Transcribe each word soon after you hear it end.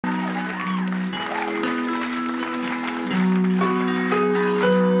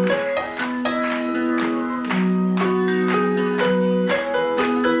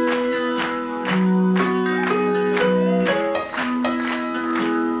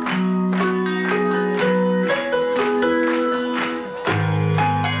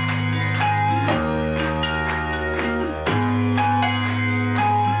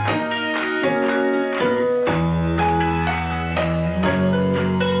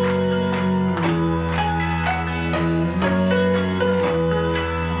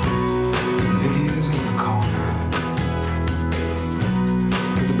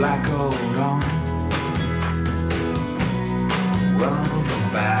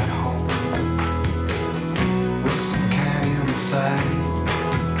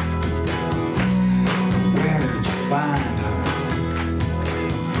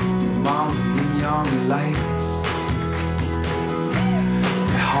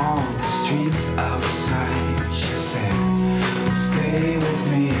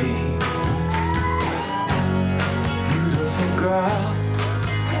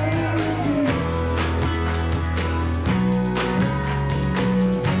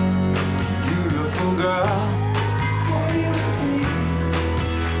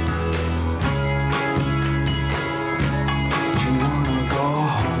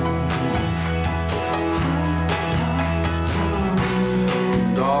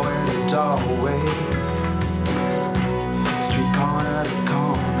doorway, street corner to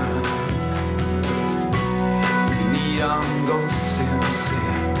corner, neon ghosts in the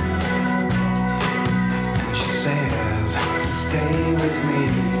city. And she says, stay with me,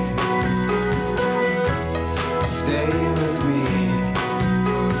 stay with me,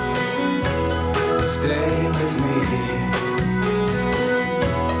 stay with me,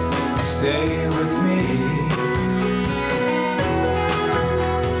 stay with me.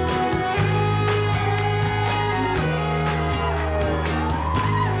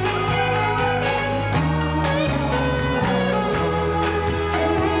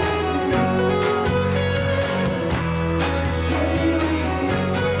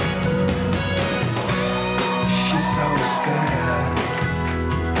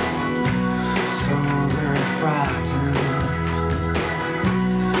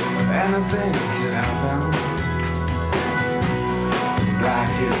 Anything could happen right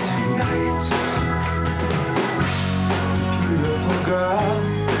here tonight. Beautiful girl,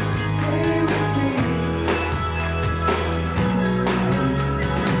 stay with me.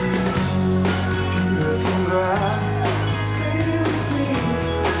 Beautiful girl, stay with me.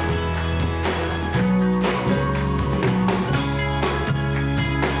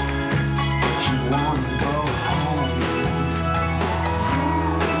 She wanna go home.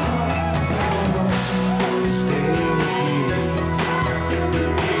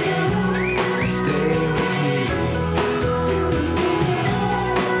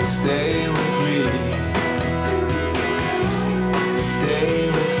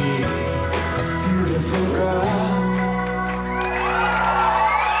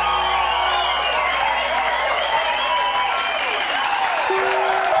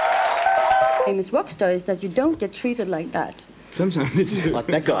 Famous rock star is that you don't get treated like that. Sometimes you do. Like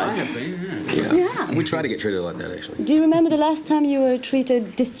that guy. Yeah. We try to get treated like that, actually. Do you remember the last time you were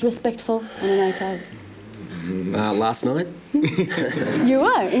treated disrespectful on a night out? Last night? You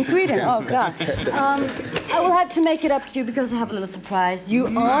were in Sweden? Oh, God. I will have to make it up to you because I have a little surprise. You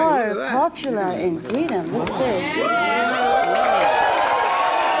are popular in Sweden. Look at this.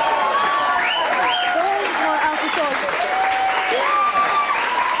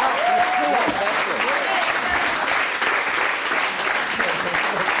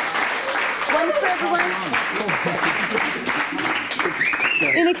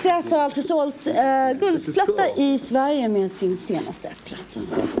 INXS har alltså sålt guldplatta i Sverige med sin senaste platta.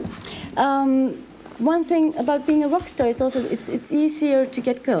 One thing about being a rock star is also it's easier to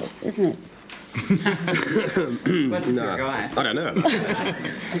get girls, isn't it? No, I don't know.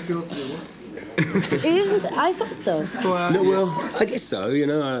 It isn't. I thought so. Well, I guess so. You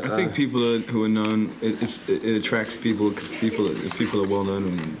know, I think people who are known, it attracts people because people are well known,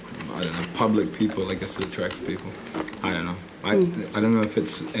 and I don't know, public people. I guess it attracts people. I don't know. I don't know if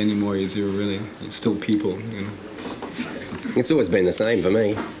it's any more easier. Really, it's still people. You know. It's always been the same for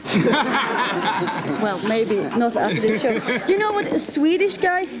me. Well, maybe not after this show. You know what? Swedish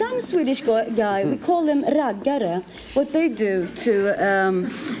guys, some Swedish guy, we call them raggare. What they do to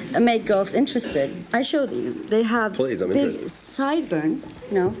make girls interested. I showed you. They have big sideburns,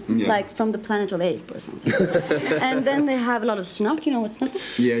 you know, like from the planet of Ape or something. And then they have a lot of snuff. You know what snuff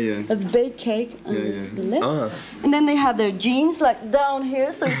is? Yeah. A baked cake on the lip. And then they have their jeans like down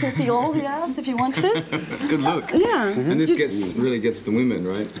here, so you can see all the ass if you want to. Good look. Yeah. And this really gets the women,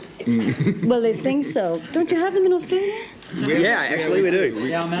 right? Well, they think so. Don't you have them in Australia? Yeah, actually we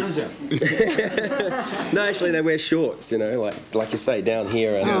do. Our manager. No, actually they wear shorts, you know, like you say, down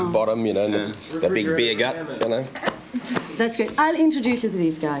here and the bottom, you know, the big beer gut, you know. That's great. I'll introduce you to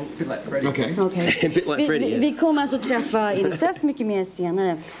these guys. A bit like Freddie. Okay. A bit like Freddie. Vi kommer alltså träffa INXS mycket mer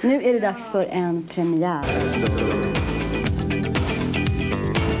senare. Nu är det dags för en premiär.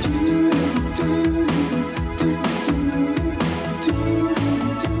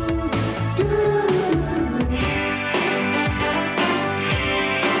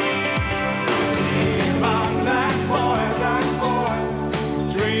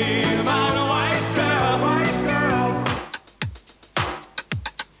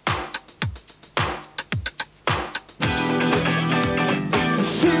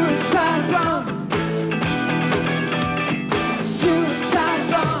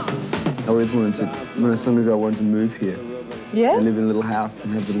 When I was younger ago, I wanted to move here. Yeah? And live in a little house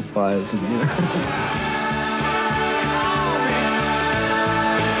and have little fires. And, you know.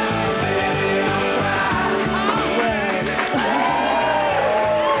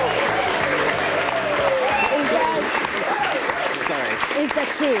 Is that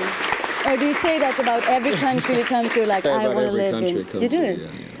true? Or do you say that about every country you come to, like, I want to live in... You do? Yeah.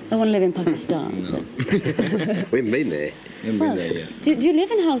 I want to live in Pakistan. We haven't been there. Haven't been there yet. Do you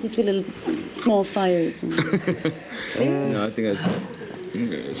live in houses with little small fires? No, I think that's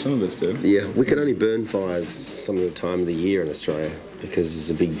some of us do. Yeah, we can only burn fires some of the time of the year in Australia because there's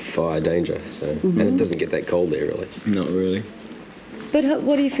a big fire danger. So, and it doesn't get that cold there really. Not really. But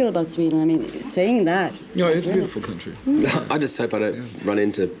what do you feel about Sweden? I mean, saying that. No, it's a beautiful country. I just hope I don't run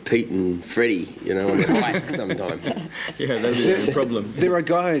into Pete and Freddie, you know, on the bike sometime. Yeah, that'd be a problem. There are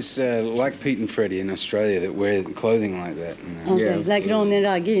guys like Pete and Freddie in Australia that wear clothing like that. You know. Okay, Yeah, like Ronny and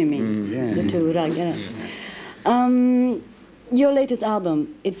Ragge, you mean? Yeah. The two raggare. Your latest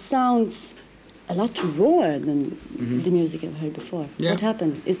album, it sounds a lot rawer than the music I've heard before. Yeah. What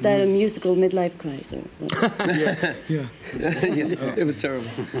happened? Is that a musical midlife crisis or what? Yeah. Yes, it was terrible.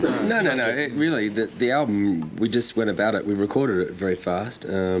 No. It really, the album, we just went about it. We recorded it very fast.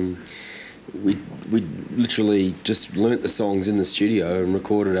 We literally just learnt the songs in the studio and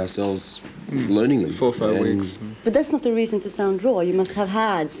recorded ourselves learning them. 4 or 5 And weeks. But that's not the reason to sound raw. You must have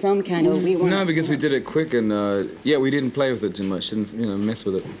had some kind of... No, because we did it quick and we didn't play with it too much. Didn't mess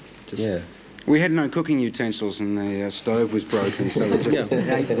with it. Just Yeah. We had no cooking utensils and the stove was broken, so we just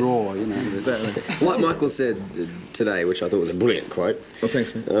ate raw, you know. Exactly. Like Michael said today, which I thought was a brilliant quote, Well,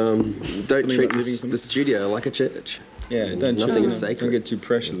 thanks, man. don't treat about living the studio like a church. Yeah, don't Nothing's sacred. Don't get too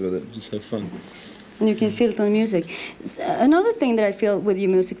precious with it. Just have fun. And you can feel it on the music. Another thing that I feel with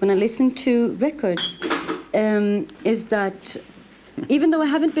your music when I listen to records is that even though I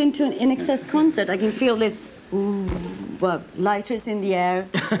haven't been to an INXS concert, I can feel this, lighters in the air.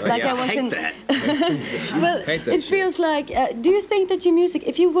 Like yeah, I was hate in. that. Well, Hate that it feels like. Do you think that your music,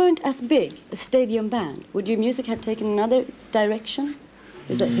 if you weren't as big, a stadium band, would your music have taken another direction?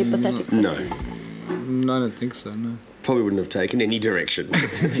 Is that hypothetical? No, No, I don't think so. No. probably wouldn't have taken any direction.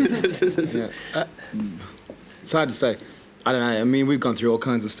 Yeah. It's hard to say. I don't know. I mean, we've gone through all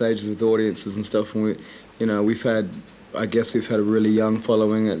kinds of stages with audiences and stuff, and we've had a really young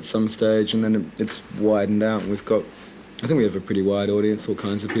following at some stage, and then it's widened out. And I think we have a pretty wide audience. All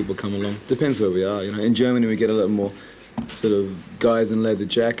kinds of people come along. Depends where we are. In Germany we get a little more sort of guys in leather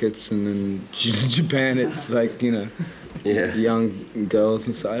jackets, and in Japan it's like Yeah. young girls,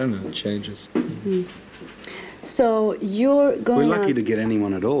 and so I don't know. It changes. So you're We're going lucky out, to get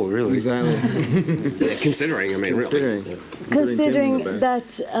anyone at all, really. Exactly. Yeah, considering, I mean, Considering. really. considering Tim's the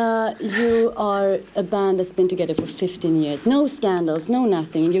that you are a band that's been together for 15 years, no scandals, no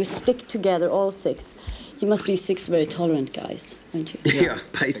nothing, and you stick together, all 6. You must be 6 very tolerant guys, aren't you? Yeah,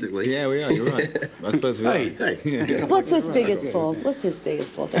 basically. Yeah, we are. You're right. I suppose we are. Hey. What's his biggest fault? What's his biggest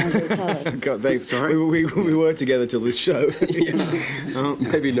fault? Andrew, tell us. God, thanks. Sorry. We were together till this show.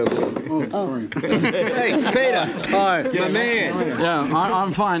 Maybe no. Hey, Peter. Hi. My man. Yeah,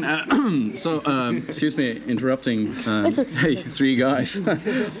 I'm fine. Excuse me, interrupting. It's okay. Hey, 3 guys.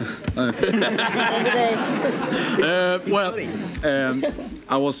 Every day.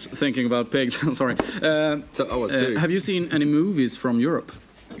 I was thinking about pigs. Sorry. So I was too. Have you seen any movies from Europe?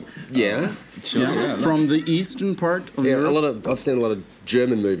 Yeah. Yeah. From the eastern part of Yeah, Europe? I've seen a lot of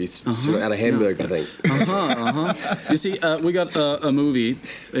German movies, sort of out of Hamburg, I think. You see, we got a movie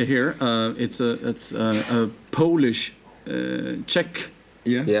here. It's a Polish Czech.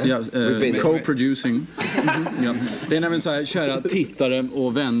 Yeah. Yeah, Ja, we've been there. co-producing. Ja. Det är nämligen så här, kära tittare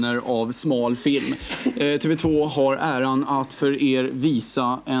och vänner av smal film. TV2 har äran att för er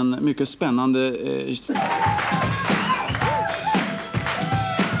visa en mycket spännande...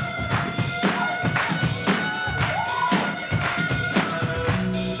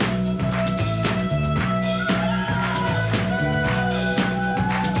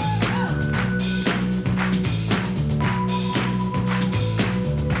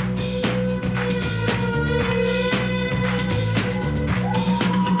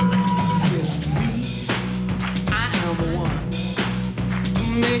 It's me. I am the one to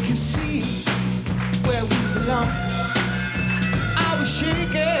make you see where we belong. I was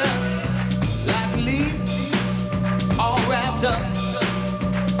shaking like a leaf, all wrapped up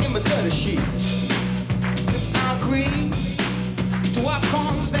in my dirty sheets. If I agree to what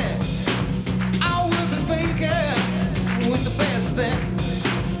comes next, I will be faking with the best of them.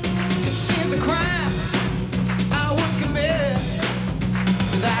 It seems a crime I would commit.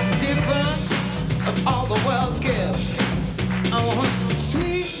 That difference of all the world's gifts. I want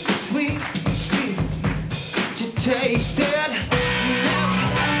sweet, sweet, sweet. Could you taste it?